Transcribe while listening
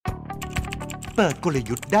ปิดกล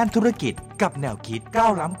ยุทธ์ด้านธุรกิจกับแนวคิดก้า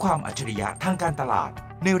วล้ำความอัจฉริยะทางการตลาด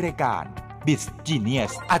ในรายการ Biz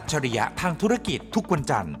Genius อัจฉริยะทางธุรกิจทุกวัน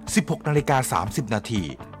จันทร์ 16:30 น.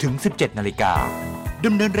ถึง 17:00 น.ด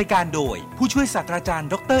ำเนินรายการโดยผู้ช่วยศาสตราจารย์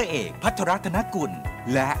ดร.เอกภัทรรัตนกุล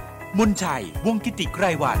และมนชัยวงศ์กิติไกร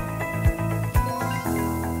วรรณ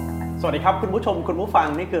สวัสดีครับคุณผู้ชมคุณผู้ฟัง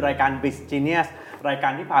นี่คือรายการ Biz Genius รายกา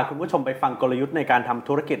รที่พาคุณผู้ชมไปฟังกลยุทธ์ในการทำ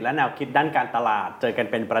ธุรกิจและแนวคิดด้านการตลาดเจอกัน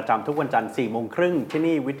เป็นประจำทุกวันจันทร์ 4:30 น.ที่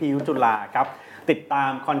นี่วิทยุจุฬาครับติดตา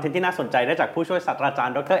มคอนเทนต์ที่น่าสนใจได้จากผู้ช่วยศาสตราจาร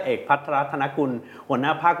ย์ดร.เอกภัทรรัตนกุลหัวหน้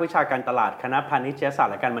าภาควิชาการตลาดคณะพาณิชยศาสต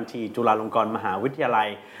ร์และการบัญชีจุฬาลงกรณ์มหาวิทยาลัย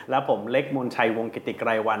และผมเล็กมนชัยวงศ์กิติไกร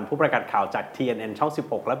วรรณผู้ประกาศข่าวจาก TNN ช่อง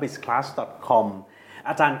 16 และ bizclass.com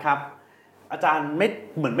อาจารย์ครับอาจารย์ไ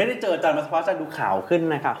ม่ได้เจออาจารย์มาสักพักอาจารย์ดูขาวขึ้น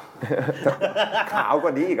นะครับ ขาวกว่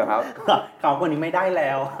านี้อีกเหรอครับขาวกว่านี้ไม่ได้แ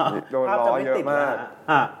ล้วโดนล้อเยอะมาก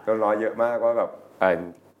โดนล้อเยอะมากว่าแบบ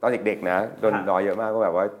ตอนเด็กๆนะโดนล้อเยอะมากก็แบ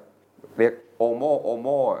บว่าเรียกโอโม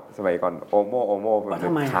สมัยก่อนโอโม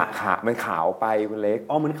มันขามันขาวไปคุณเล็ก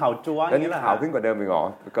มันขาวจั๊วอย่างนี้แหละขาวขึ้นกว่าเดิมอีกเหรอ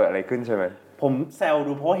เกิดอะไรขึ้นใช่ไหมผมแซว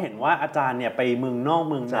ดูเพราะเห็นว่าอาจารย์เนี่ยไปเมืองนอก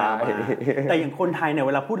เมืองนามาแต่อย่างคนไทยเนี่ยเ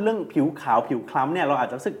วลาพูดเรื่องผิวขาวผิวคล้ำเนี่ยเราอาจ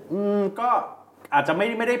จะรู้สึกก็อาจจะไ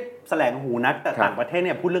ม่ได้แสลงหูนักแต่ต่างประเทศเ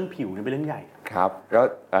นี่ยพูดเรื่องผิวเนี่ยเป็นเรื่องใหญ่ครับแล้ว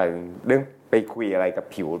เรื่องไปคุยอะไรกับ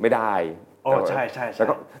ผิวไม่ได้ใช่แล้ว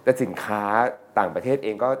ก็แต่สินค้าต่างประเทศเอ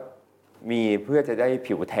งก็มีเพื่อจะได้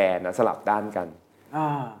ผิวแทนนะสลับด้านกัน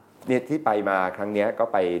เนี่ยที่ไปมาครั้งนี้ก็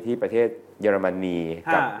ไปที่ประเทศเยอรมนี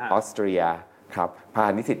กับออสเตรียครับพา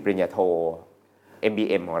นิสิตปริญญาโท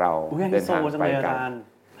MBM ของเราเดินทางไปกัน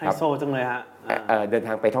ไฮโซจังเลยฮะเดินท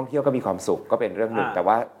างไปท่องเที่ยวก็มีความสุขก็เป็นเรื่องหนึ่งแต่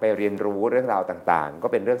ว่าไปเรียนรู้เรื่องราวต่างๆก็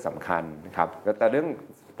เป็นเรื่องสำคัญครับแต่เรื่อง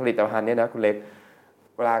ผลิตภัณฑ์เนี่ยนะคุณเล็ก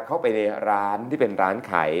เวลาเข้าไปในร้านที่เป็นร้าน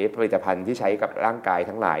ขายผลิตภัณฑ์ที่ใช้กับร่างกาย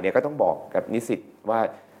ทั้งหลายเนี่ยก็ต้องบอกกับนิสิตว่า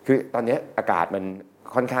คือตอนนี้อากาศมัน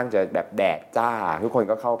ค่อนข้างจะแบบแดดจ้าทุกคน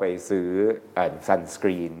ก็เข้าไปซื้อซันสก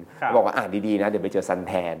รีนบอกว่าดีๆนะเดี๋ยวไปเจอซัน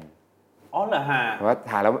แทนเหรอฮะว่า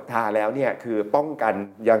ทาแล้วเนี่ยคือป้องกัน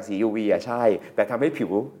ยางสี UV อ่ะใช่แต่ทำให้ผิ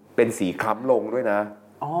วเป็นสีคล้ำลงด้วยนะ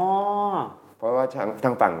เพราะว่าท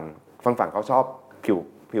างฝั่งเขาชอบ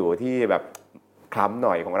ผิวที่แบบคล้ำห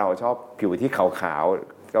น่อยของเราชอบผิวที่ขาว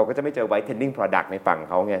ๆเราก็จะไม่เจอ whitening product ในฝั่ง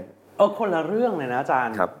เขาไงคนละเรื่องเลยนะอาจาร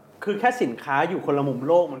ย์ครับคือแค่สินค้าอยู่คนละมุม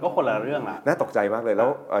โลกมันก็คนละเรื่องละน่าตกใจมากเลยแล้ว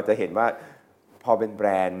จะเห็นว่าพอเป็นแบร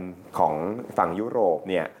นด์ของฝั่งยุโรป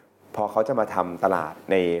เนี่ยพอเขาจะมาทำตลาด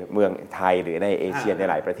ในเมืองไทยหรือในเอเชียใน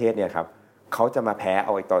หลายประเทศเนี่ยครับเขาจะมาแพ้เอ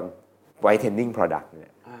าไอ้ตอน whitening product เนี่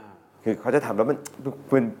ยคือเขาจะทำแล้วมั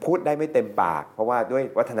นพูดได้ไม่เต็มปากเพราะว่าด้วย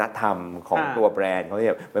วัฒนธรรมของตัวแบรนด์เขาเนี่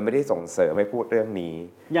ยมันไม่ได้ส่งเสริมให้พูดเรื่องนี้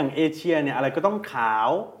อย่างเอเชียเนี่ยอะไรก็ต้องขาว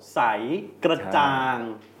ใสกระจ่าง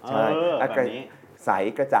แบบนี้ใส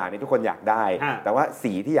กระจ่างนี่ทุกคนอยากได้แต่ว่า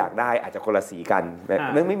สีที่อยากได้อาจจะคนละสีกัน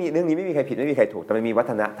เรื่องนี้ไม่มีใครผิดไม่มีใครถูกแต่มันมีวั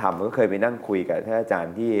ฒนธรรมก็เคยไปนั่งคุยกับท่านอาจาร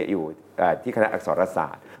ย์ที่อยู่ที่คณะอักษรศา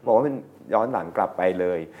สตร์บอกว่ามันย้อนหลังกลับไปเล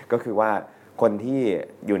ยก็คือว่าคนที่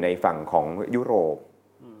อยู่ในฝั่งของยุโรป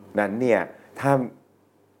นั้นเนี่ยถ้า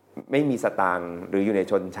ไม่มีสตางค์หรืออยู่ใน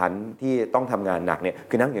ชนชั้นที่ต้องทำงานหนักเนี่ย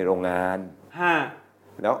คือนั่งอยู่ในโรงงาน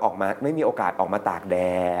แล้วออกมาไม่มีโอกาสออกมาตากแด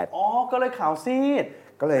ดก็เลยขาวซีด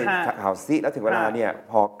ก็เลยขาวซีดแล้วถึงเวลาเนี่ย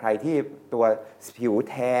พอใครที่ตัวผิว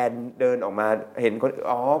แทนเดินออกมาเห็น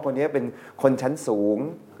คนนี้เป็นคนชั้นสูง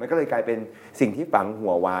มันก็เลยกลายเป็นสิ่งที่ฝังหั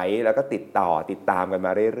วไว้แล้วก็ติดตามกันม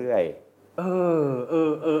าเรื่อย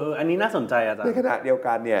ๆอันนี้น่าสนใจอาจารย์ในขณะเดียว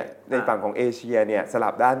กันเนี่ยในฝั่งของเอเชียเนี่ยสลั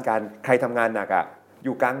บด้านกันใครทำงานหนักอ่ะอ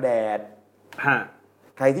ยู่กลางแดด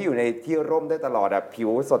ใครที่อยู่ในที่ร่มได้ตลอดอ่ะผิ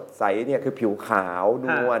วสดใสเนี่ยคือผิวขาวน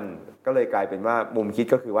วลก็เลยกลายเป็นว่ามุมคิด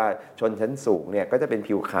ก็คือว่าชนชั้นสูงเนี่ยก็จะเป็น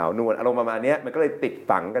ผิวขาวนวลอารมณ์ประมาณนี้มันก็เลยติด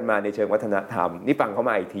ฝังกันมาในเชิงวัฒนธรรมนี่ฟังเข้า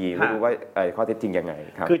มาอีกทีไม่รู้ว่าข้อเท็จจริงยังไง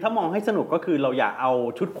ครับคือถ้ามองให้สนุกก็คือเราอย่าเอา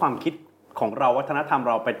ชุดความคิดของเราวัฒนธรรมเ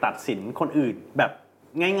ราไปตัดสินคนอื่นแบบ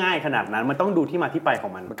ง่ายๆขนาดนั้นมันต้องดูที่มาที่ไปขอ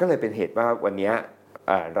งมันก็เลยเป็นเหตุว่าวันนี้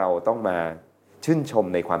เราต้องมาชื่นชม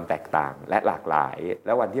ในความแตกต่างและหลากหลายแล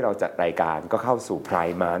ะวันที่เราจัดรายการก็เข้าสู่ไพ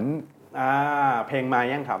ร์มันเพลงมา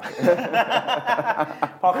ยังครับ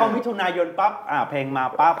พอเข้ามิถุนายนปั๊บเพลงมา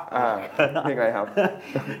ปั๊บเพลงอะไรครับ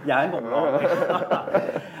อยากให้ผมร้อง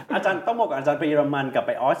อาจารย์ต้องบอกอาจารย์ไปเยอรมันกับไ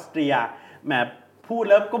ปออสเตรียแหมพูด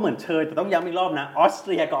แล้วก็เหมือนเชยแต่ต้องย้ำอีกรอบนะออสเต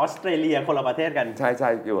รียกับออสเตรเลียคนละประเทศกันใช่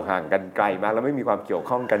ๆอยู่ห่างกันไกลมากแล้วไม่มีความเกี่ยว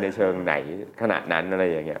ข้องกันในเชิงไหนขนาดนั้นอะไร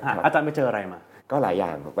อย่างเงี้ยอาจารย์ไปเจออะไรมาก็หลายอย่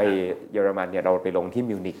างไปเยอรมันเนี่ยเราไปลงที่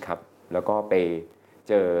มิวนิกครับแล้วก็ไป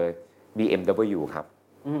เจอ BMW ครับ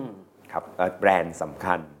ครับแบรนด์สำ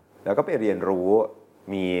คัญแล้วก็ไปเรียนรู้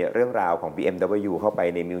มีเรื่องราวของ BMW เข้าไป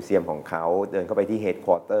ในมิวเซียมของเขาเดินเข้าไปที่เฮดค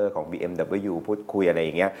วอเตอร์ของ BMW พูดคุยอะไรอ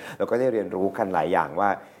ย่างเงี้ยแล้วก็ได้เรียนรู้กันหลายอย่างว่า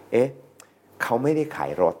เขาไม่ได้ขา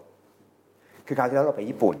ยรถคือคราวที่แล้วเราไป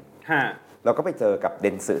ญี่ปุ่นเราก็ไปเจอกับเด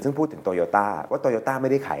นสึซึ่งพูดถึงโตโยต้าว่าโตโยต้าไม่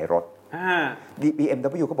ได้ขายรถ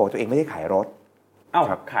BMW ก็บอกตัวเองไม่ได้ขายรถ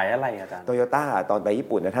ขายอะไรอาจารย์โตโยต้าตอนไปญี่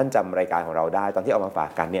ปุ่นนะท่านจำรายการของเราได้ตอนที่เอามาฝา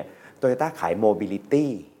กกันเนี่ยโตโยต้าขายโมบิลิ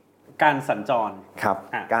ตี้การสัญจรครับ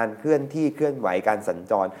การเคลื่อนที่เคลื่อนไหวการสัญ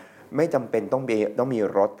จรไม่จำเป็นต้องมี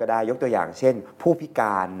รถก็ได้ยกตัวอย่างเช่นผู้พิก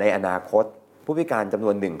ารในอนาคตผู้พิการจำน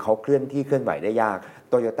วนหนึ่งเขาเคลื่อนที่เคลื่อนไหวได้ยาก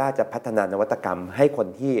โตโยต้าจะพัฒนานวัตกรรมให้คน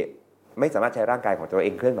ที่ไม่สามารถใช้ร่างกายของตัวเอ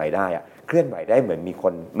งเคลื่อนไหวได้อะเคลื่อนไหวได้เหมือนมีค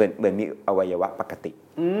นเหมือนมีอวัยวะปกติ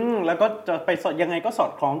แล้วก็จะไปยังไงก็สอ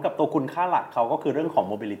ดคล้องกับตัวคุณค่าหลักเขาก็คือเรื่องของ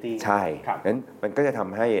mobility ใช่งั้นมันก็จะท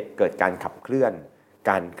ำให้เกิดการขับเคลื่อน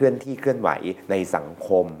การเคลื่อนที่เคลื่อนไหวในสังค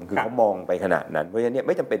มคือเขามองไปขนาดนั้นเพราะฉะนั้นเนี่ยไ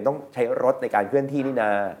ม่จำเป็นต้องใช้รถในการเคลื่อนที่นี่น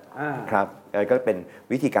ะครับก็เป็น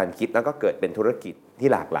วิธีการคิดแล้วก็เกิดเป็นธุรกิจที่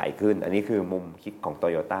หลากหลายขึ้นอันนี้คือมุมคิดของ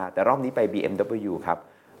Toyota แต่รอบนี้ไป BMW ครับ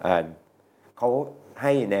เขาใ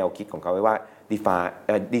ห้แนวคิดของเขาไว้ว่า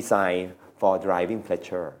design for driving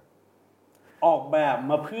pleasure ออกแบบ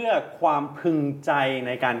มาเพื่อความพึงใจใ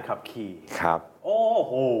นการขับขี่ครับโอ้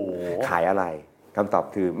โหขายอะไรคำตอบ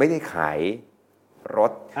คือไม่ได้ขายร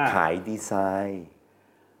ถขายดีไซน์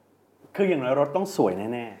คืออย่างไรรถต้องสวย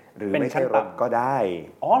แน่ๆหรือไม่ใช่รถก็ได้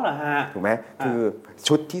เหรอฮะถูกไหมคือ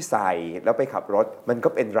ชุดที่ใส่แล้วไปขับรถมันก็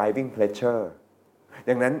เป็น driving pleasure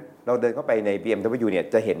ดังนั้นเราเดินเข้าไปใน BMW เนี่ย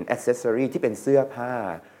จะเห็น accessory ที่เป็นเสื้อผ้า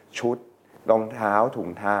ชุดรองเท้าถุง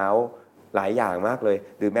เท้าหลายอย่างมากเลย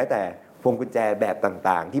หรือแม้แต่พวงกุญแจแบบ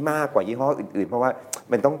ต่างๆที่มากกว่ายี่ห้ออื่นๆเพราะว่า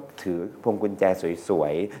มันต้องถือพวงกุญแจสว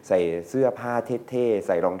ยๆใส่เสื้อผ้าเท่ๆใ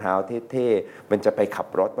ส่รองเท้าเท่ๆมันจะไปขับ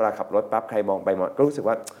รถเวลาขับรถปั๊บใครมองไปมองก็รู้สึก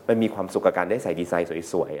ว่ามันมีความสุขกับการได้ใส่ดีไซน์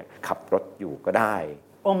สวยๆขับรถอยู่ก็ได้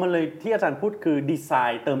มันเลยที่อาจารย์พูดคือดีไซ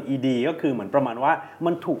น์เติม ed ก็คือเหมือนประมาณว่า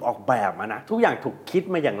มันถูกออกแบบมานะทุกอย่างถูกคิด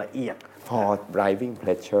มาอย่างละเอียดพอ driving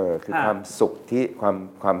pleasure คือความสุขที่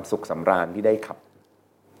ความสุขสำราญที่ได้ขับ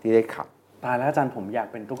ตายแล้วอาจารย์ผมอยาก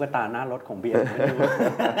เป็นตุ๊กตาหน้ารถของ BMW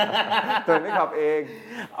ตัวไม่ขับเอง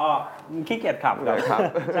ขี้เกียจขับ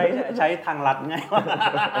ใช้ทางลัดง่าย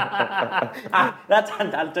แล้วอาจาร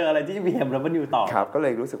ย์เจออะไรที่ BMW ต่อครับก็เล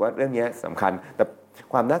ยรู้สึกว่าเรื่องนี้สำคัญแต่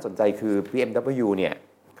ความน่าสนใจคือ BMW เนี่ย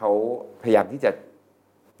เขาพยายามที่จะ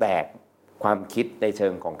แตกความคิดในเชิ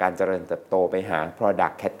งของการเจริญเติบโตไปหา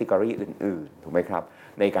product category อื่นๆถูกไหมครับ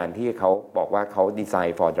ในการที่เขาบอกว่าเขา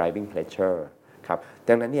design for driving pleasureครับ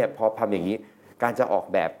ดังนั้นเนี่ยพอทำอย่างนี้การจะออก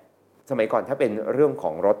แบบสมัยก่อนถ้าเป็นเรื่องข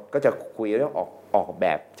องรถก็จะคุยเรื่องออกแบ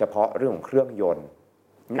บเฉพาะเรื่องของเครื่องยนต์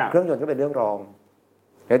เครื่องยนต์ก็เป็นเรื่องรอง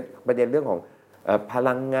ประเด็นเรื่องของพ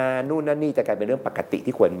ลังงานนู่นนั่นนี่จะกลายเป็นเรื่องปกติ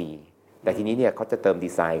ที่ควรมีแต่ทีนี้เนี่ยเขาจะเติมดี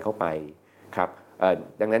ไซน์เข้าไปครับ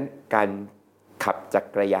ดังนั้นการขับจั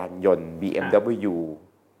กรยานยนต์ BMW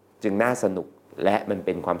จึงน่าสนุกและมันเ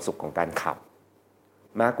ป็นความสุขของการขับ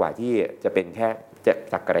มากกว่าที่จะเป็นแค่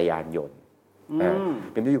จักรยานยนต์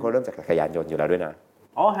เป็นที่เขาเริ่มจากจักรยานยนต์อยู่แล้วด้วยนะ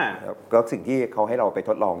ฮะก็สิ่งที่เขาให้เราไปท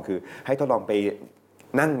ดลองคือให้ทดลองไป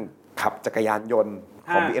นั่งขับจักรยานยนต์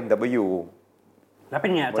ของ BMW แล้วเป็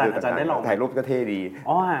นไงอาจารย์ได้ลองถ่ายรูปก็เท่ดี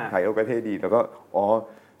ถ่ายรูปก็เท่ดีแล้วก็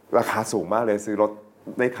ราคาสูงมากเลยซื้อรถ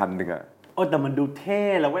ได้คันหนึ่งแต่มันดูเท่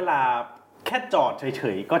แล้วเวลาแค่จอดเฉ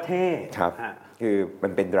ยๆก็เท่ครับคือมั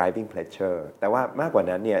นเป็น driving pleasure แต่ว่ามากกว่า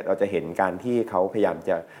นั้นเนี่ยเราจะเห็นการที่เขาพยายาม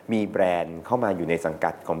จะมีแบรนด์เข้ามาอยู่ในสัง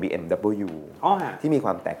กัดของ BMW ที่มีคว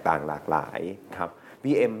ามแตกต่างหลากหลายครับ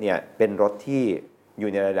BM เนี่ยเป็นรถที่อ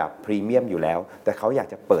ยู่ในระดับพรีเมียมอยู่แล้วแต่เขาอยาก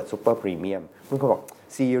จะเปิดซูเปอร์พรีเมียมคุณเขาบอก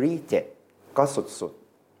ซีรีส์7ก็สุด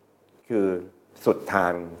ๆคือสุดทา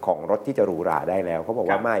งของรถที่จะหรูหราได้แล้วเขาบอก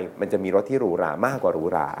ว่าไม่มันจะมีรถที่หรูหรามากกว่าหรู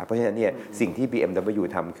หราเพราะฉะนั้นเนี่ยสิ่งที่ BMW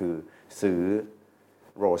ทำคือซื้อ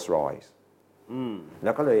Rolls Royceแ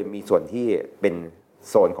ล้วก็เลยมีส่วนที่เป็น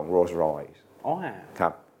โซนของ Rolls Royce ครั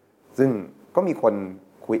บซึ่งก็มีคน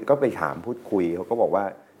คุยก็ไปถามพูดคุยเขาก็บอกว่า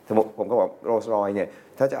ผมก็บอก Rolls Royce เนี่ย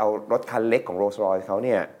ถ้าจะเอารถคันเล็กของ Rolls Royce เขาเ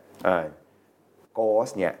นี่ย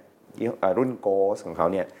Ghost เนี่ยรุ่น Ghost ของเขา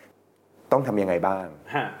เนี่ยต้องทำยังไงบ้าง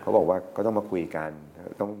เขาบอกว่าก็ต้องมาคุยกัน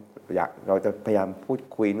เราจะพยายามพูด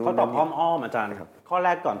คุยนู่นเขาตอบอ้อมอาจารย์ข้อแร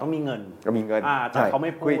กก่อนต้องมีเงินก็มีเงินอาจารย์เขาไ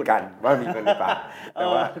ม่พูดคุยกันว่ามีเงินหรือเปล่าแต่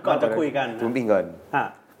ว่าก่อนจะคุยกันถึงมีเงิน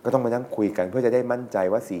ก็ต้องมานั่งคุยกันเพื่อจะได้มั่นใจ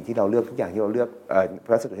ว่าสีที่เราเลือกทุกอย่างที่เราเลือก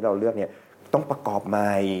วัสดุที่เราเลือกเนี่ยต้องประกอบให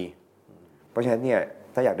ม่เพราะฉะนั้นเนี่ย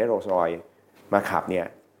ถ้าอยากได้โรลส์รอยซ์มาขับเนี่ย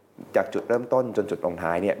จากจุดเริ่มต้นจนจุดลงท้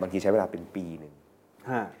ายเนี่ยบางทีใช้เวลาเป็นปีนึง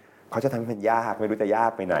เขาจะทำเป็นยากไม่รู้จะยา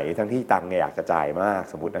กไปไหนทั้งที่ตังค์เนี่ยอยากจะจ่ายมาก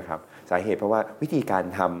สมมุตินะครับสาเหตุเพราะว่าวิธีการ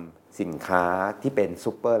ทำสินค้าที่เป็น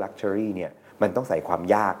ซูเปอร์ลักชัวรี่เนี่ยมันต้องใส่ความ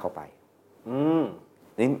ยากเข้าไป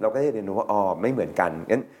นี่เราก็ได้เรียนรู้ว่าไม่เหมือนกัน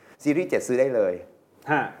งั้นซีรีส์7ซื้อได้เลย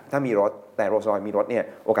ถ้ามีรถแต่โรลส์รอยซ์มีรถเนี่ย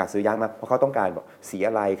โอกาสซื้อยากมากเพราะเขาต้องการบอกสี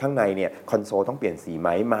อะไรข้างในเนี่ยคอนโซลต้องเปลี่ยนสีไ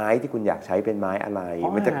ม้ที่คุณอยากใช้เป็นไม้อะไร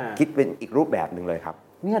มันจะคิดเป็นอีกรูปแบบนึงเลยครับ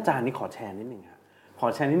นี่อาจารย์นี่ขอแชร์นิดนึงครับขอ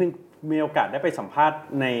แชร์นิดนึงมีโอกาสได้ไปสัมภาษณ์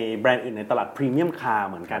ในแบรนด์อื่นในตลาดพรีเมียมคาร์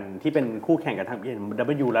เหมือนกันที่เป็นคู่แข่งกับทาง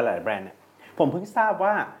BMW และหลายแบรนด์เนี่ยผมเพิ่งทราบ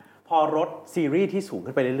ว่าพอรถซีรีส์ที่สูง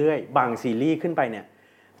ขึ้นไปเรื่อยๆบางซีรีส์ขึ้นไปเนี่ย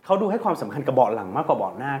เขาดูให้ความสำคัญกับเบาะหลังมากกว่าเบา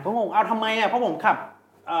ะหน้าก็งงเอาทำไมอ่ะเพราะผมขับ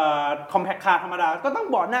คอมแพคคาร์ธรรมดาก็ต้อง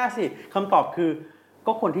เบาะหน้าสิคำตอบคือ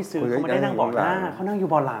ก็คนที่ซื้อเขาไม่ได้นั่งเบาะหน้าเขานั่งอยู่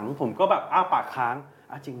เบาะหลังผมก็แบบอ้าปากค้าง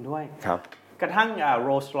จริงด้วยกระทั่ง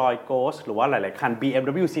Rolls-Royce Ghost หรือว่าหลายๆคัน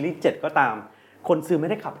BMW Series 7 ก็ตามคนซื้อไม่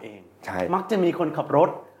ได้ขับเองมักจะมีคนขับรถ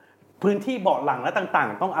พื้นที่เบาะหลังและต่าง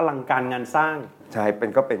ๆต้องอลังการงานสร้างใช่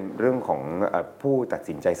ก็เป็นเรื่องของผู้ตัด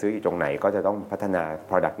สินใจซื้ออยู่ตรงไหนก็จะต้องพัฒนา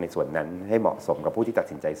product ในส่วนนั้นให้เหมาะสมกับผู้ที่ตัด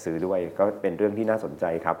สินใจซื้อด้วยก็เป็นเรื่องที่น่าสนใจ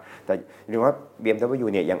ครับแต่เรียกว่า BMW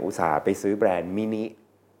เนี่ยยังอุตส่าห์ไปซื้อแบรนด์มินิ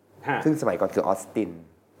ซึ่งสมัยก่อนคือออสติน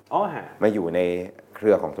มาอยู่ในเครื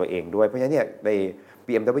อของตัวเองด้วยเพราะฉะนั้นเนี่ยใน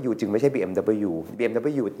BMW จึงไม่ใช่ BMW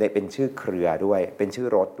เป็นชื่อเครือด้วยเป็นชื่อ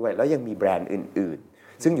รถด้วยแล้วยังมีแบรนด์อื่น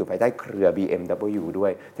ๆซึ่งอยู่ภายใต้เครือ BMW ด้ว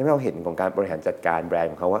ยทำให้เราเห็นของการบริหารจัดการแบรนด์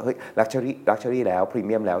ของเขาว่าเฮ้ย luxury แล้วพรีเ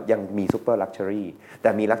มียมแล้วยังมี super luxury แต่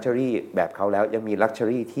มี luxury แบบเขาแล้วยังมี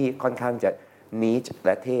luxury ที่ค่อนข้างจะ niche แล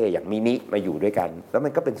ะเท่อย่างมินิมาอยู่ด้วยกันแล้วมั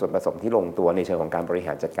นก็เป็นส่วนผสมที่ลงตัวในเชิงของการบริห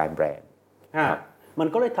ารจัดการแบรนด์มัน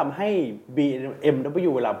ก็เลยทำให้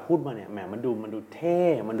BMW เวลาพูดมาเนี่ยแหมมันดูเท่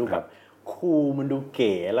มันดูแบบคูลมันดูเ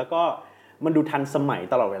ก๋แล้วก็มันดูทันสมัย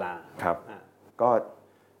ตลอดเวลาครับก็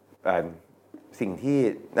สิ่งที่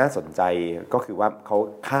น่าสนใจก็คือว่าเขา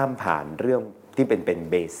ข้ามผ่านเรื่องที่เป็น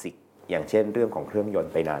เบสิกอย่างเช่นเรื่องของเครื่องยน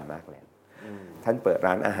ต์ไปนานมากแล้วท่านเปิด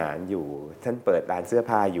ร้านอาหารอยู่ท่านเปิดร้านเสื้อ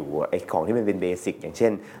ผ้าอยู่ไอ้ของที่มันเป็นเบสิกอย่างเช่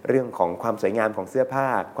นเรื่องของความสวยงามของเสื้อผ้า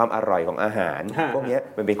ความอร่อยของอาหารพวกนี้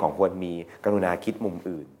มันเป็นของควรมีกรุณาคิดมุม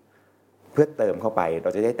อื่นเพื่อเติมเข้าไปเรา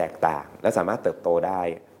จะได้แตกต่างและสามารถเติบโตได้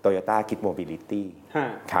Toyota คิด Mobility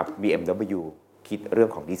ครับ BMW คิดเรื่อง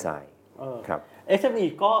ของดีไซน์ครับ SME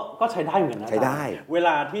ก็ใช้ได้เหมือนกันนะใช้ได้เวล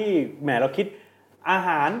าที่แหมเราคิดอาห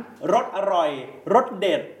ารรสอร่อยรสเ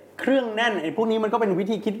ด็ดเครื่องแน่นไอ้พวกนี้มันก็เป็นวิ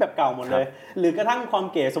ธีคิดแบบเก่าหมดเลยหรือกระทั่งความ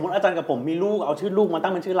เก๋สมมติอาจารย์กับผมมีลูกเอาชื่อลูกมาตั้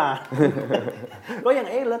งเป็นชื่อร้าน ก็ยัง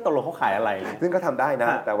แล้วตกลงเขาขายอะไรซึ่งก็ทำได้นะ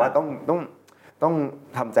แต่ว่าต้อง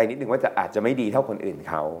ทำใจนิดนึงว่าอาจจะไม่ดีเท่าคนอื่น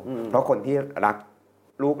เขาเพราะคนที่รัก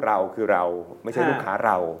ลูกเราคือเราไม่ใช่ลูกค้าเ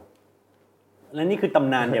ราและนี่คือต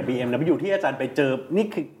ำนานอย่าง BMW ที่อาจารย์ไปเจอนี่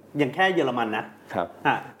คือยังแค่เยอรมันนะครับ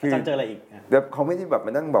อาจารย์เจออะไรอีกเดี๋ยวเขาไม่ได้แบบม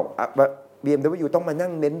านั่งบอกBMW ต้องมานั่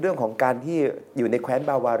งเน้นเรื่องของการที่อยู่ในแคว้น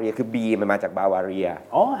บาวาเรียคือ B มันมาจากบาวาเรีย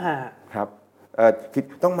ครับ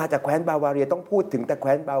ต้องมาจากแคว้นบาวาเรียต้องพูดถึงแต่แค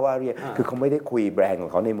ว้นบาวาเรียคือเขาไม่ได้คุยแบรนด์ขอ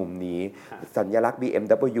งเขาในมุมนี้สัญลักษณ์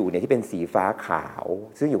BMW เนี่ยที่เป็นสีฟ้าขาว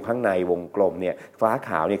ซึ่งอยู่ข้างในวงกลมเนี่ยฟ้าข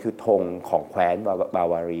าวเนี่ยคือธงของแคว้นบา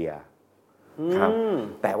วาเรียครับ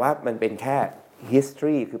แต่ว่ามันเป็นแค่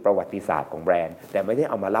history คือประวัติศาสตร์ของแบรนด์แต่ไม่ได้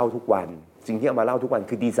เอามาเล่าทุกวันสิ่งที่เอามาเล่าทุกวัน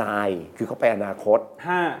คือดีไซน์คือเขาไปอนาคต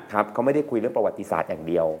ครับเขาไม่ได้คุยเรื่องประวัติศาสตร์อย่าง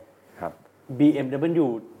เดียวครับ BMW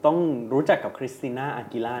ต้องรู้จักกับคริสติน่าอา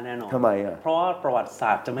กิล่าแน่นอนทำไมอ่ะเพราะว่าประวัติศ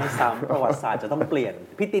าสตร์จะไม่ซ้ำ ประวัติศาสตร์จะต้องเปลี่ยน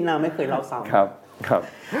พี่ตินาไม่เคยเล่าซ้ำครับ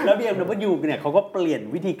แล้ว BMW เนี่ยเขาก็เปลี่ยน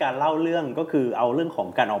วิธีการเล่าเรื่องก็คือเอาเรื่องของ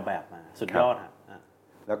การออกแบบมาสุดยอด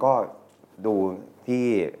แล้วก็ดูที่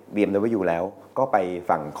BMW แล้วก็ไป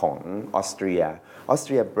ฝั่งของออสเตรี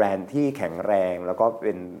ยแบรนด์ที่แข็งแรงแล้วก็เ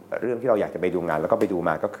ป็นเรื่องที่เราอยากจะไปดูงานแล้วก็ไปดูม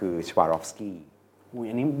าก็คือ Swarovski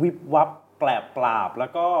อันนี้วิบวับแปลกปราบแล้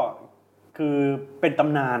วก็คือเป็นต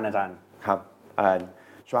ำนานอาจารย์ครับ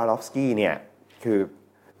Swarovski เนี่ยคือ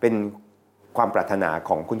เป็นความปรารถนา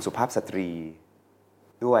ของคุณสุภาพสตรี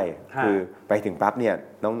ด้วยคือไปถึงปั๊บเนี่ย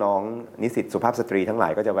น้องๆนิสิตสุภาพสตรีทั้งหลา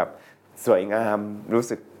ยก็จะแบบสวยงามรู้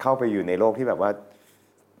สึกเข้าไปอยู่ในโลกที่แบบว่า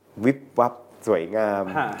วิบวับสวยงาม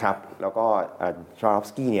ครับแล้วก็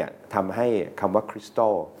Swarovski เนี่ยทำให้คำว่าคริสตั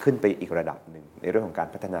ลขึ้นไปอีกระดับหนึ่งในเรื่องของการ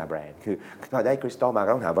พัฒนาแบรนด์คือพอได้คริสตัลมา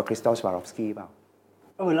ก็ต้องถามว่าคริสตัลSwarovskiเปล่า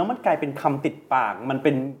แล้วมันกลายเป็นคำติดปากมันเ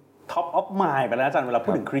ป็น top of mind ไปแล้วอาจารย์เวลาพู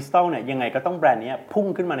ดถึงคริสตัลเนี่ยยังไงก็ต้องแบรนด์นี้พุ่ง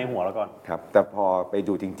ขึ้นมาในหัวเราก่อนครับแต่พอไป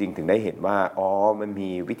ดูจริงๆถึงได้เห็นว่ามันมี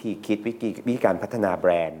วิธีคิดวิธีการพัฒนาแบ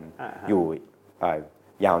รนด์อยู่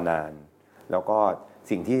ยาวนานแล้วก็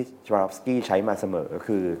สิ่งที่ Swarovski ใช้มาเสมอ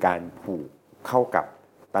คือการผูกเข้ากับ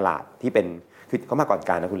ตลาดที่เป็นคือเขามาก่อน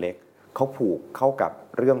การนะคุณเล็กเขาผูกเข้ากับ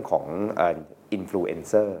เรื่องของอินฟลูเอน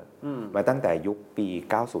เซอร์มาตั้งแต่ยุคปี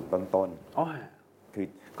 90 ต้นๆคือ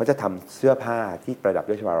เขาจะทำเสื้อผ้าที่ประดับ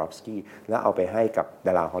ด้วย Swarovski แล้วเอาไปให้กับด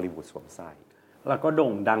าราฮอลลีวูดสวมใส่แล้วก็โด่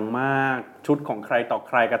งดังมากชุดของใครต่อใ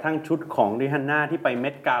ครกระทั่งชุดของริฮันน่าที่ไปเม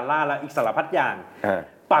ทกาล่าและอีกสารพัดอย่าง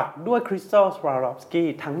ปักด้วยคริสตัลสวารอฟสกี้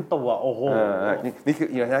ทั้งตัวโอ้โหนี่คือ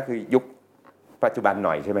คือยุคปัจจุบันห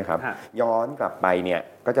น่อยใช่ไหมครับย้อนกลับไปเนี่ย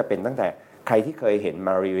ก็จะเป็นตั้งแต่ใครที่เคยเห็นม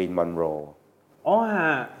าริลีนมอนโรอ๋อฮ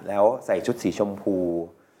ะแล้วใส่ชุดสีชมพู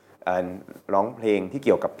ร้องเพลงที่เ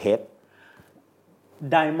กี่ยวกับเพชร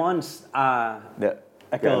Diamonds are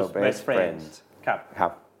a girl's best friend ครั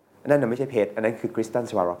บนั่นน่ะไม่ใช่เพชรอันนั้นคือคริสตัล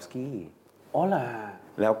สวารอฟสกี้อ๋อล่ะ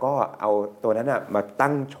แล้วก็เอาตัวนั้นนะมา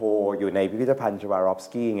ตั้งโชว์อยู่ในพิพิธภัณฑ์สวารอฟส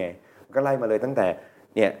กี้ไงก็ไล่มาเลยตั้งแต่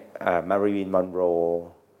เนี่ยมาริลีนมอนโร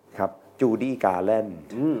ครับจูดี้การ์แลนด์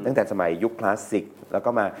ตั้งแต่สมัยยุคคลาสสิกแล้วก็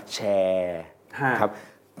มาแชร์ครับ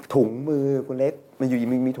ถุงมือคุณเล็กมันอยู่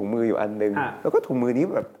มีถุงมืออยู่อันนึงแล้วก็ถุงมือนี้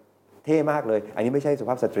แบบเท่มากเลยอันนี้ไม่ใช่สุภ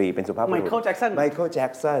าพสตรีเป็นสุภาพบุรุษไมเคิลแจ็ค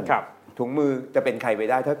สันถุงมือจะเป็นใครไป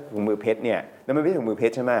ได้ถ้าถุงมือเพชรเนี่ยแล้วมันไม่ใช่ถุงมือเพ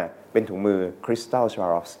ชรใช่ไหมเป็นถุงมือคริสตัลสวา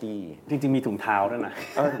รอฟสกี้จริงๆมีถุงเท้าด้วยนะ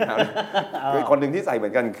คือคนหนึ่งที่ใส่เหมื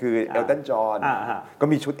อนกันคือเอลตันจอห์นก็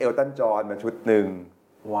มีชุดเอลตันจอห์นมาชุดหนึ่ง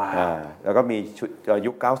ว้าวแล้วก็มีชุด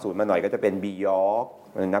ยุค90มาหน่อยก็จะเป็นบียอร์ก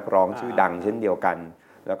นักร้องชื่อดังเช่นเดียวกัน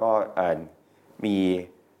แล้วก็มี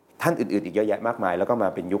ท่านอื่นๆอีกเยอะแยะมากมายแล้วก็มา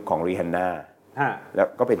เป็นยุคของรีฮันน่าแล้ว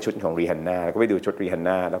ก็เป็นชุดของรีฮันน่าก็ไปดูชุดรีฮัน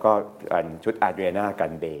น่าแล้วก็ชุดอาเดรียนากั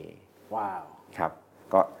นเบย์ว้าวครับ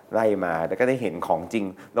ก็ไล่มาแล้วก็ได้เห็นของจริง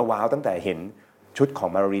แล้วว้าวตั้งแต่เห็นชุดของ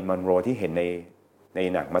มารีนมอนโรที่เห็นใน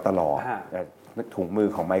หนังมาตลอดถุงมือ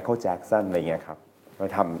ของไมเคิลแจ็คสันอะไรเงี้ยครับเรา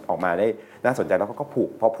ทำออกมาได้น่าสนใจแล้วก็ผูก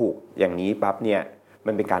พอผูกอย่างนี้ปั๊บเนี่ย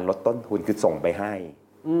มันเป็นการลดต้นทุนคือส่งไปให้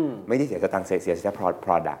ไม่ได้เสียสตางค์เสียแค่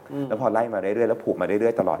product แล้วพอไล่มาเรื่อยๆแล้วผูกมาเรื่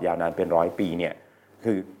อยๆตลอดยาวนานเป็น100 ปีเนี่ย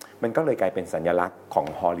คือมันก็เลยกลายเป็นสัญลักษณ์ของ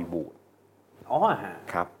ฮอลลีวูดอ๋อฮะ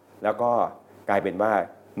ครับแล้วก็กลายเป็นว่า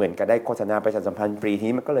เหมือนกับได้โฆษณาประชาสัมพันธ์ฟรี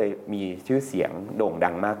ที่มันก็เลยมีชื่อเสียงโด่งดั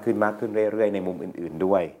งมากขึ้นเรื่อยๆในมุมอื่นๆ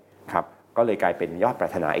ด้วยครับก็เลยกลายเป็นยอดปรา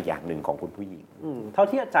รถนาอีกอย่างหนึ่งของคุณผู้หญิงเท่า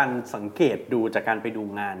ที่อาจารย์สังเกตดูจากการไปดู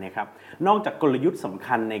งานเนี่ยครับนอกจากกลยุทธ์สำ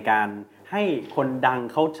คัญในการให้คนดัง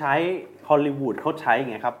เขาใช้ฮอลลีวูดเขาใช้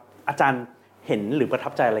ไงครับอาจารย์เห็นหรือประทั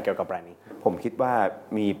บใจอะไรเกี่ยวกับแบรนด์นี้ผมคิดว่า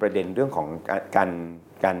มีประเด็นเรื่องของ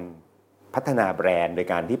การพัฒนาแบรนด์โดย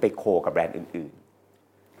การที่ไปโคกับแบรนด์อื่น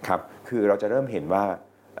ๆครับคือเราจะเริ่มเห็นว่า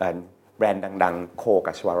แบรนด์ดังๆโค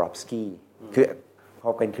กับสวารอฟสกี้คือพอ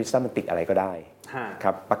เป็นคริสตัลมันติดอะไรก็ได้ค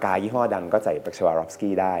รับปากกายี่ห้อดังก็ใส่สวารอฟส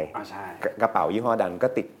กี้ได้กระเป๋ายี่ห้อดังก็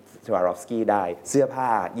ติดสวารอฟสกี้ได้เสื้อผ้า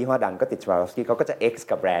ยี่ห้อดังก็ติดสวารอฟสกี้เขาก็จะ X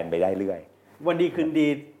กับแบรนด์ไปได้เรื่อยวันดีคืนดี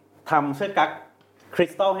ทำเสื้อกั๊กคริ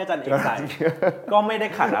สตัลให้อาจารย์เอกใส่ก็ไม่ได้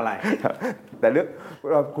ขัดอะไรแต่เรื่อง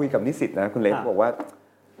เราคุยกับนิสิตนะคุณเล็กบอกว่า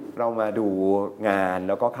เรามาดูงาน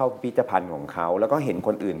แล้วก็เข้าพิพิธภัณฑ์ของเขาแล้วก็เห็นค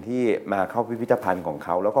นอื่นที่มาเข้าพิพิธภัณฑ์ของเข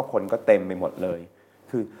าแล้วก็คนก็เต็มไปหมดเลย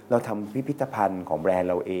คือเราทำพิพิธภัณฑ์ของแบรนด์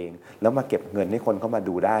เราเองแล้วมาเก็บเงินให้คนเข้ามา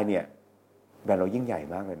ดูได้เนี่ยแบรนด์เรายิ่งใหญ่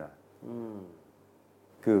มากเลยนะ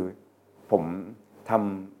คือผมท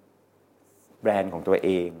ำแบรนด์ของตัวเอ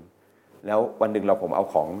งแล้ววันหนึ่งผมเอา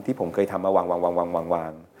ของที่ผมเคยทำมาวาง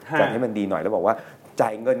จัดให้มันดีหน่อยแล้วบอกว่าจ่า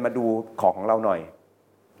ยเงินมาดูของเราหน่อย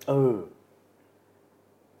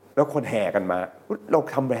แล้วคนแห่กันมาเรา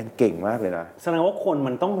ทำแบรนด์เก่งมากเลยนะแสดงว่าคน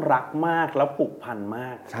มันต้องรักมากแล้วผูกพันมา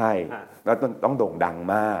กใช่แล้วต้องโด่งดัง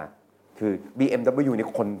มากคือ BMW นี่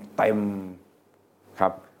คนเต็มครั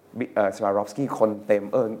บสวารอฟสกี้คนเต็ม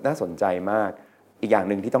น่าสนใจมากอีกอย่าง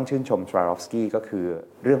หนึ่งที่ต้องชื่นชมสวารอฟสกี้ก็คือ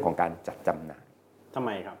เรื่องของการจัดจำหน่ายทำไม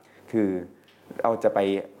ครับคือเรา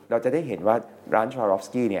จะได้เห็นว่าร้านสวารอฟส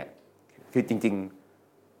กี้เนี่ยคือจริง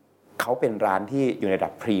ๆเขาเป็นร้านที่อยู่ในระดั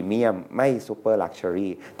บพรีเมียมไม่ซูเปอร์ลักชัว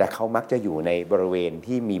รี่แต่เขามักจะอยู่ในบริเวณ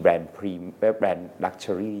ที่มีแบรนด์ลัก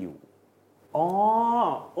ชัวรี่อยู่อ๋อ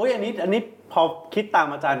โอ้ยอันนี้พอคิดตาม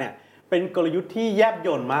อาจารย์เนี่ยเป็นกลยุทธ์ที่แยบย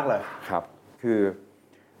ลมากเลยครับคือ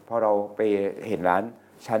พอเราไปเห็นร้าน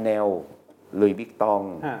Chanel ลุยส์วิกตอง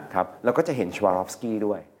ครับเราก็จะเห็นสวารอฟสกี้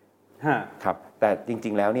ด้วยครับแต่จ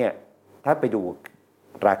ริงๆแล้วเนี่ยถ้าไปดู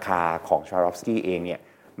ราคาของสวารอฟสกี้เองเนี่ย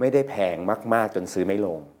ไม่ได้แพงมากๆจนซื้อไม่ล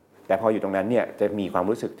งแต่พออยู่ตรงนั้นเนี่ยจะมีความ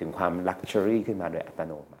รู้สึกถึงความลักชัวรี่ขึ้นมาโดยอัต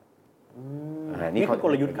โนมัตินี่คือก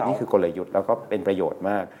ลยุทธ์เขานี่คือกลยุทธ์แล้วก็เป็นประโยชน์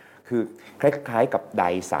มากคือคล้ายๆกับได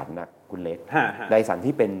สันนะคุณเล็กไดสัน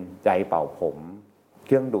ที่เป็นไดเป่าผมเค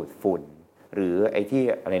รื่องดูดฝุ่นหรือไอ้ที่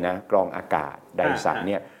อะไรนะกรองอากาศไดสัน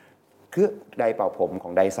เนี่ยคือไดเป่าผมขอ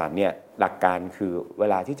งไดสันเนี่ยหลักการคือเว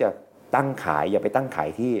ลาที่จะตั้งขายอย่าไปตั้งขาย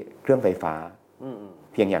ที่เครื่องไฟฟ้า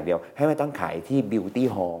เพียงอย่างเดียวให้มาตั้งขายที่บิวตี้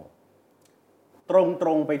ฮอลล์ต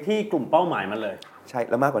รงไปที่กลุ่มเป้าหมายมันเลยใช่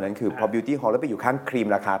แล้วมากกว่านั้นคือพอบิวตี้ฮอลล์แล้วไปอยู่ข้างครีม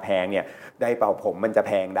ราคาแพงเนี่ยไดเป่าผมมันจะแ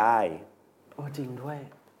พงได้โอ้จริงด้วย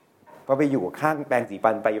พอไปอยู่ข้างแปรงสี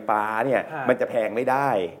ฟันไฟฟ้าเนี่ยมันจะแพงไม่ได้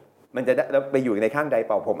มันจะแล้วไปอยู่ในข้างไดเ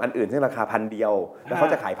ป่าผมอันอื่นซึ่งราคา1,000แล้วเขา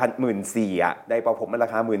จะขาย14,000อ่ะไดเป่าผมมันรา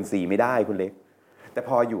คา14,000ไม่ได้คุณเล็กแต่พ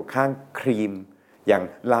ออยู่ข้างครีม อย่าง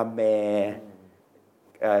ลาเม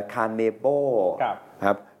คาเนโบค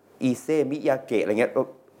รับอีเซมิยาเกะอะไรเงี้ย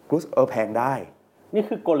รู้สึกแพงได้นี่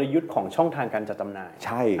คือกลยุทธ์ของช่องทางการจัดจำหน่ายใ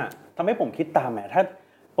ช่ทำให้ผมคิดตามแหมถ้า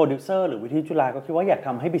โปรดิวเซอร์หรือวิทยุจุฬาก็คิดว่าอยากท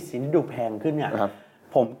ำให้บิสซินดูแพงขึ้นเนี่ย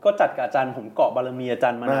ผมก็จัดกับอาจารย์ผมเกาะบารมีอาจา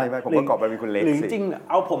รย์มานะไม่ผมก็เกาะบารมีคุณเล็กหรือจริงๆ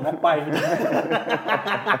เอาผมออกไป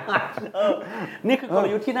นี่คือกล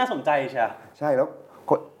ยุทธ์ที่น่าสนใจใช่แล้ว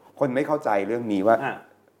คนไม่เข้าใจเรื่องนี้ว่า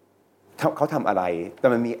เขาทำอะไรแต่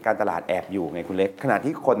มันมีการตลาดแอบอยู่ไงคุณเล็กขณะ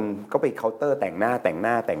ที่คนก็ไปเคาน์เตอร์แต่งหน้า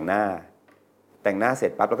เสร็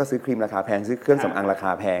จปั๊บแล้วก็ซื้อครีมราคาแพงซื้อเครื่องสำอางราค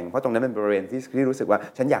าแพงเพราะตรงนั้นเป็นบริเวณที่รู้สึกว่า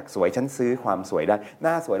ฉันอยากสวยฉันซื้อความสวยได้ห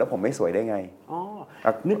น้าสวยแล้วผมไม่สวยได้ไง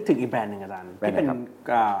นึกถึงอีกแบรนด์นึงอาจารย์ที่เป็น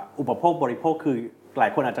อุปโภคบริโภคคือหลา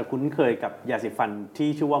ยคนอาจจะคุ้นเคยกับยาสีฟันที่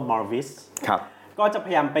ชื่อว่า Marvis ก็จะพ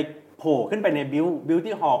ยายามไปโผล่ขึ้นไปใน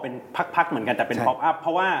Beauty Hall เป็นพักๆเหมือนกันแต่เป็น Pop Up เพร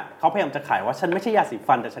าะว่าเขาพยายามจะขายว่าฉันไม่ใช่ยาสี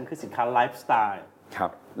ฟันแต่ฉันคือสินค้าไลฟ์สไตล์ครั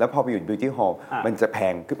บแล้วพอไปอยู่ Beauty Hall มันจะแพ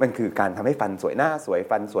งมันคือการทำให้ฟันสวยหน้าสวย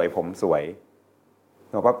ฟันสวยผมสวย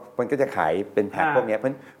บอกว่ามันก็จะขายเป็นแพ็คพวกนี้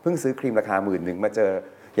เพิ่งซื้อครีมราคา10,000มาเจอ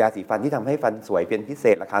ยาสีฟันที่ทำให้ฟันสวยเป็นพิเศ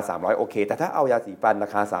ษราคา300โอเคแต่ถ้าเอายาสีฟันรา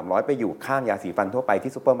คา300ไปอยู่ข้างยาสีฟันทั่วไป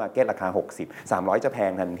ที่ซุปเปอร์มาร์เก็ตราคา60 300จะแพ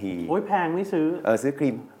งทันทีโอ้ยแพงไม่ซื้อซื้อครี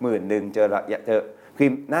ม10,000เจอครี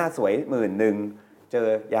มหน้าสวย10,000เจอ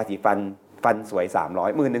ยาสีฟันสวย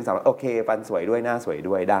300 10,000 300โอเคฟันสวยด้วยหน้าสวย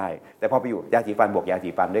ด้วยได้แต่พอไปอยู่ยาสีฟันบวกยาสี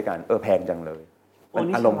ฟันด้วยกันแพงจังเลยมัน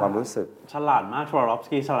อารมณ์ความรู้สึกฉลาดมากทรอฟส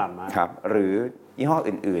กี้ฉลาดมากครับหรือยี่ห้อ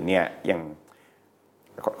อื่นๆเนี่ยอย่าง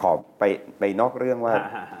ขอไปนอกเรื่องว่า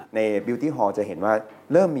ใน Beauty Hall จะเห็นว่า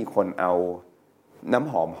เริ่มมีคนเอาน้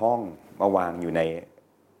ำหอมห้องมาวางอยู่ใน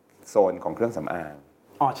โซนของเครื่องสำอาง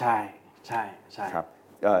ใช่ครับ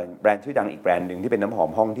แบรนด์ชื่อดังอีกแบรนด์หนึ่งที่เป็นน้ำหอม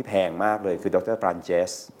ห้องที่แพงมากเลยคือดร. ฟรานเจ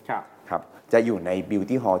สครับจะอยู่ใน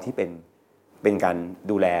Beauty Hall ที่เป็นการ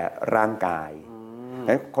ดูแลร่างกาย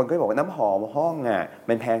คนก็บอกว่าน้ำหอมห้อง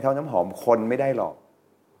มันแพงเท่าน้ำหอมคนไม่ได้หรอก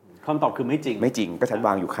คำตอบคือไม่จริงก็ฉันว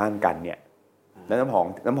างอยู่ข้างกันเนี่ยแล้วน้ำห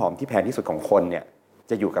อมที่แพงที่สุดของคนเนี่ย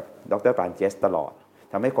จะอยู่กับดร. ฟรานเจสตลอด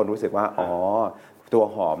ทำให้คนรู้สึกว่าตัว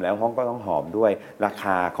หอมแล้วห้องก็ต้องหอมด้วยราค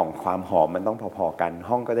าของความหอมมันต้องพอๆกัน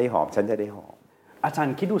ห้องก็ได้หอมฉันจะได้หอมอาจาร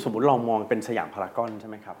ย์คิดดูสมมติเรามองเป็นสยามพารากอนใช่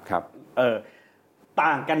ไหมครับครับ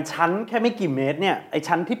ต่างกันชั้นแค่ไม่กี่เมตรเนี่ยไอ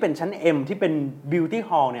ชั้นที่เป็นชั้น M ที่เป็น Beauty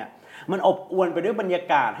Hall เนี่ยมันอบอวลไปด้วยบรรยา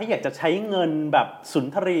กาศให้อยากจะใช้เงินแบบสุน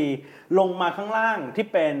ทรีลงมาข้างล่างที่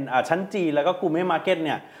เป็นชั้น G แล้วก็กูเม่มาร์เก็ตเ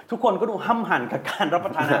นี่ยทุกคนก็ดูห้ำหั่นกับการรับปร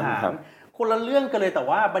ะทานอาหารคนละเรื่องกันเลยแต่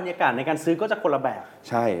ว่าบรรยากาศในการซื้อก็จะคนละแบบ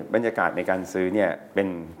ใช่บรรยากาศในการซื้อเนี่ยเป็น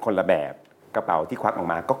คนละแบบกระเป๋าที่ควักออก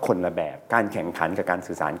มาก็คนละแบบการแข่งขันกับการ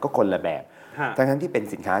สื่อสารก็คนละแบบทั้งที่เป็น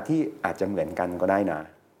สินค้าที่อาจจะเหมือนกันก็ได้นะ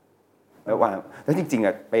แล้วจริง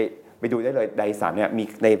ๆไปดูได้เลยไดสันเนี่ยมี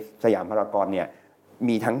ในสยามพารากอนเนี่ย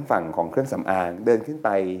มีทั้งฝั่งของเครื่องสำอางเดินขึ้นไป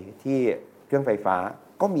ที่เครื่องไฟฟ้า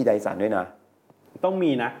ก็มีไดสันด้วยนะต้อง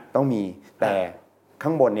มีแต่ข้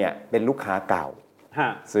างบนเนี่ยเป็นลูกค้าเก่า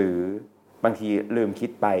ซื้อบางทีลืมคิ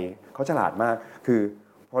ดไปเขาฉลาดมากคือ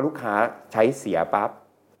พอลูกค้าใช้เสียปั๊บ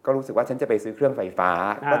ก็รู้สึกว่าฉันจะไปซื้อเครื่องไฟฟ้า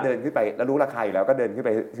ก็เดินขึ้นไปแล้วรู้ราคาอยู่แล้วก็เดินขึ้นไป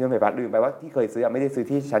เครื่องไฟฟ้าลืมไปว่าที่เคยซื้อไม่ได้ซื้อ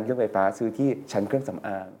ที่ชั้นเครื่องไฟฟ้าซื้อที่ชั้นเครื่องสำอ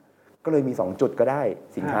างก็เลยมี2จุดก็ได้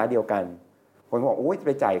สินค้าเดียวกันคนบอกโอ๊ยไ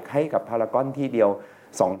ปจ่ายให้กับพารากอนที่เดียว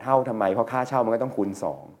2เท่าทำไมเพราะค่าเช่ามันก็ต้องคูณ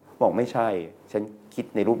2บอกไม่ใช่ฉันคิด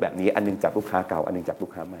ในรูปแบบนี้อันนึงจับลูกค้าเก่าอันนึงจับลู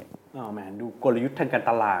กค้าใหม่แหมดูกลยุทธ์ทางการ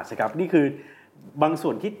ตลาดสิครับนี่คือบางส่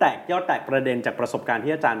วนที่แตกยอดแตกประเด็นจากประสบการณ์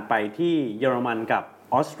ที่อาจารย์ไปที่เยอรมันกับ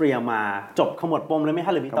ออสเตรียมาจบขมวดปมเลยไหมค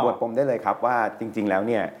ะหรือมีต่อขมวดปมได้เลยครับว่าจริงๆแล้ว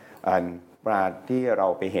เนี่ยปลาที่เรา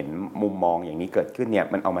ไปเห็นมุมมองอย่างนี้เกิดขึ้นเนี่ย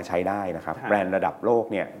มันเอามาใช้ได้นะครับแบรนด์ระดับโลก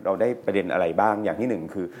เนี่ยเราได้ประเด็นอะไรบ้างอย่างที่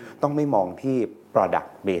1คือต้องไม่มองที่ product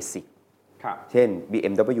basic เช่น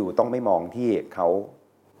BMW ต้องไม่มองที่เขา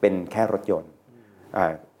เป็นแค่รถยนต์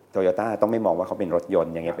Toyota ต้องไม่มองว่าเขาเป็นรถยน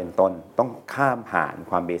ต์อย่างเงี้ยเป็นต้นต้องข้ามผ่าน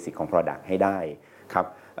ความเบสิกของ product ให้ได้ครับ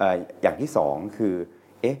อย่างที่2คือ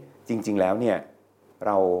จริงๆแล้วเนี่ยเ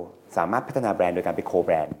ราสามารถพัฒนาแบรนด์โดยการไปโคแบ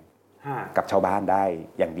รนด์กับชาวบ้านได้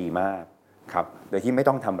อย่างดีมากครับโดยที่ไม่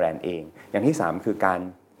ต้องทำแบรนด์เองอย่างที่3คือก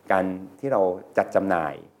ารที่เราจัดจำหน่า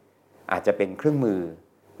ยอาจจะเป็นเครื่องมือ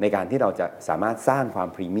ในการที่เราจะสามารถสร้างความ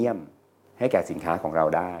พรีเมียมให้แก่สินค้าของเรา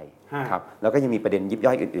ได้ครับแล้วก็ยังมีประเด็นยิบ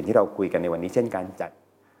ย่อยอื่นๆที่เราคุยกันในวันนี้เช่นการจัด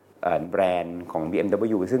แบรนด์ของ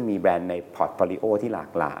BMW ซึ่งมีแบรนด์ในพอร์ตโฟลิโอที่หลา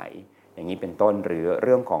กหลายอย่างนี้เป็นต้นหรือเ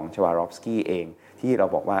รื่องของชวารอฟสกี้เองที่เรา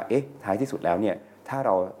บอกว่าท้ายที่สุดแล้วเนี่ยถ้าเร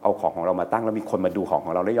าเอาของเรามาตั้งแล้วมีคนมาดูขอ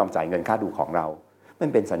งเราและยอมจ่ายเงินค่าดูของเรามัน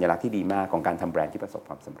เป็นสัญลักษณ์ที่ดีมากของการทำแบรนด์ที่ประสบค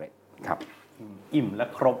วามสำเร็จครับอิ่มและ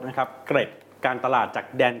ครบนะครับเกร็ดการตลาดจาก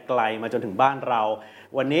แดนไกลมาจนถึงบ้านเรา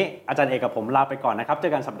วันนี้อาจารย์เอกกับผมลาไปก่อนนะครับเจ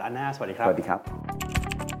อกันสัปดาห์หน้าสวัสดีครับสวัสดีครับ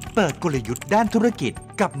เปิดกลยุทธ์ด้านธุรกิจ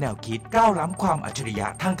กับแนวคิดก้าวล้ำความอัจฉริยะ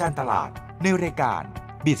ทางการตลาดในรายการ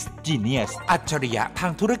Biz Genius อัจฉริยะทา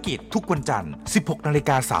งธุรกิจทุกวันจันทร์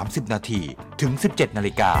 16:30 น. ถึง 17:00 น.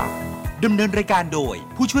 ดำเนินรายการโดย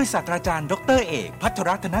ผู้ช่วยศาสตราจารย์ดร.เอกภัทร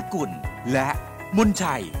รัตนกุลและมน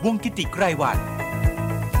ชัยวงศ์กิติไกรวรรณ